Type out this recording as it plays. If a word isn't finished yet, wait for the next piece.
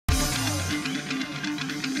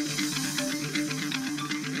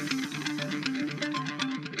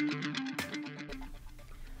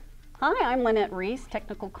Hi, I'm Lynette Reese,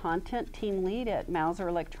 Technical Content Team Lead at Mouser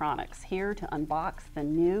Electronics, here to unbox the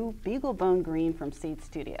new BeagleBone Green from Seed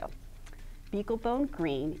Studio. BeagleBone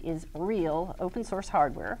Green is real open source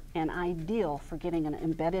hardware and ideal for getting an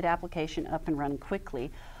embedded application up and running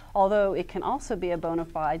quickly, although it can also be a bona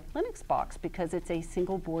fide Linux box because it's a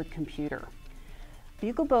single board computer.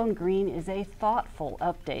 BeagleBone Green is a thoughtful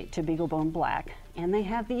update to BeagleBone Black, and they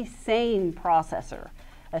have the same processor,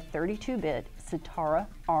 a 32-bit Citara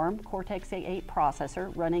ARM Cortex A8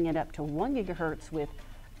 processor running at up to 1 GHz with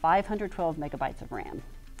 512 megabytes of RAM.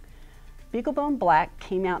 BeagleBone Black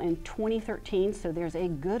came out in 2013, so there's a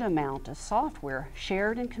good amount of software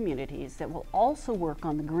shared in communities that will also work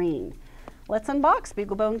on the Green. Let's unbox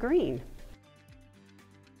BeagleBone Green.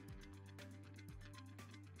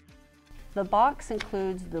 The box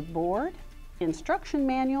includes the board, instruction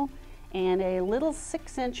manual, and a little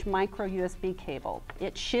 6-inch micro USB cable.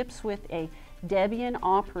 It ships with a Debian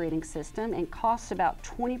operating system and costs about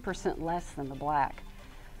 20% less than the Black.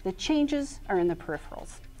 The changes are in the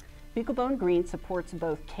peripherals. BeagleBone Green supports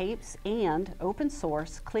both capes and open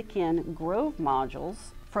source click-in Grove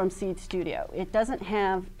modules from Seed Studio. It doesn't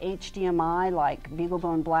have HDMI like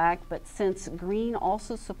BeagleBone Black, but since Green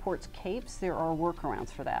also supports capes, there are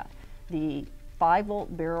workarounds for that. The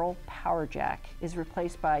 5-volt barrel power jack is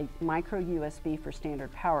replaced by micro USB for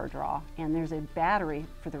standard power draw, and there's a battery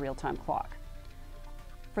for the real-time clock.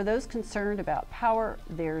 For those concerned about power,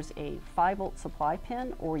 there's a 5-volt supply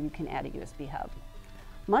pin, or you can add a USB hub.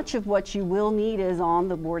 Much of what you will need is on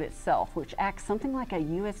the board itself, which acts something like a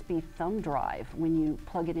USB thumb drive when you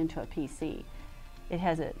plug it into a PC. It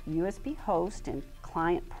has a USB host and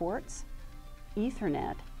client ports,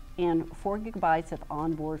 Ethernet, and 4 GB of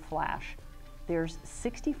onboard flash. There's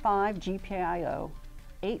 65 GPIO,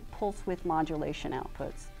 8 pulse width modulation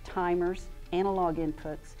outputs, timers, analog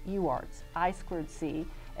inputs, UARTs, I2C,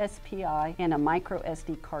 SPI, and a micro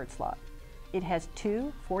SD card slot. It has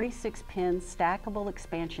two 46-pin stackable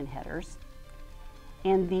expansion headers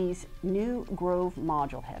and these new Grove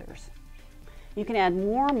module headers. You can add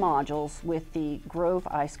more modules with the Grove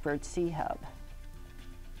I2C hub.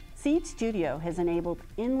 Seed Studio has enabled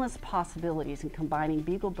endless possibilities in combining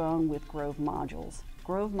BeagleBone with Grove modules.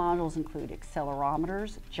 Grove modules include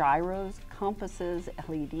accelerometers, gyros, compasses,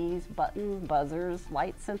 LEDs, buttons, buzzers,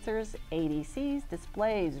 light sensors, ADCs,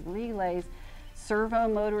 displays, relays, servo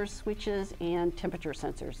motors, switches, and temperature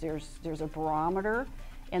sensors. There's a barometer,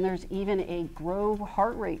 and there's even a Grove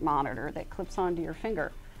heart rate monitor that clips onto your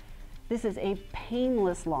finger. This is a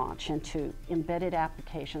painless launch into embedded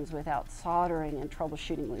applications without soldering and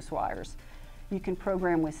troubleshooting loose wires. You can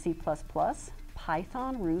program with C++,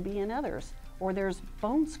 Python, Ruby, and others, or there's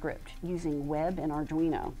BoneScript using Web and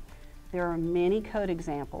Arduino. There are many code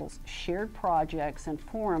examples, shared projects, and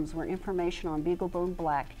forums where information on BeagleBone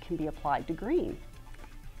Black can be applied to Green.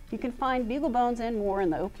 You can find BeagleBones and more in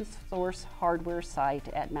the open source hardware site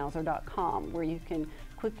at Mouser.com, where you can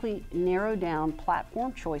quickly narrow down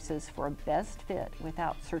platform choices for a best fit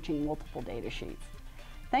without searching multiple datasheets.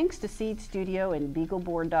 Thanks to Seed Studio and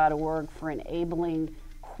BeagleBoard.org for enabling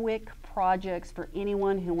quick projects for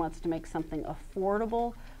anyone who wants to make something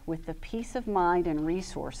affordable with the peace of mind and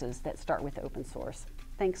resources that start with open source.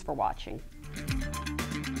 Thanks for watching.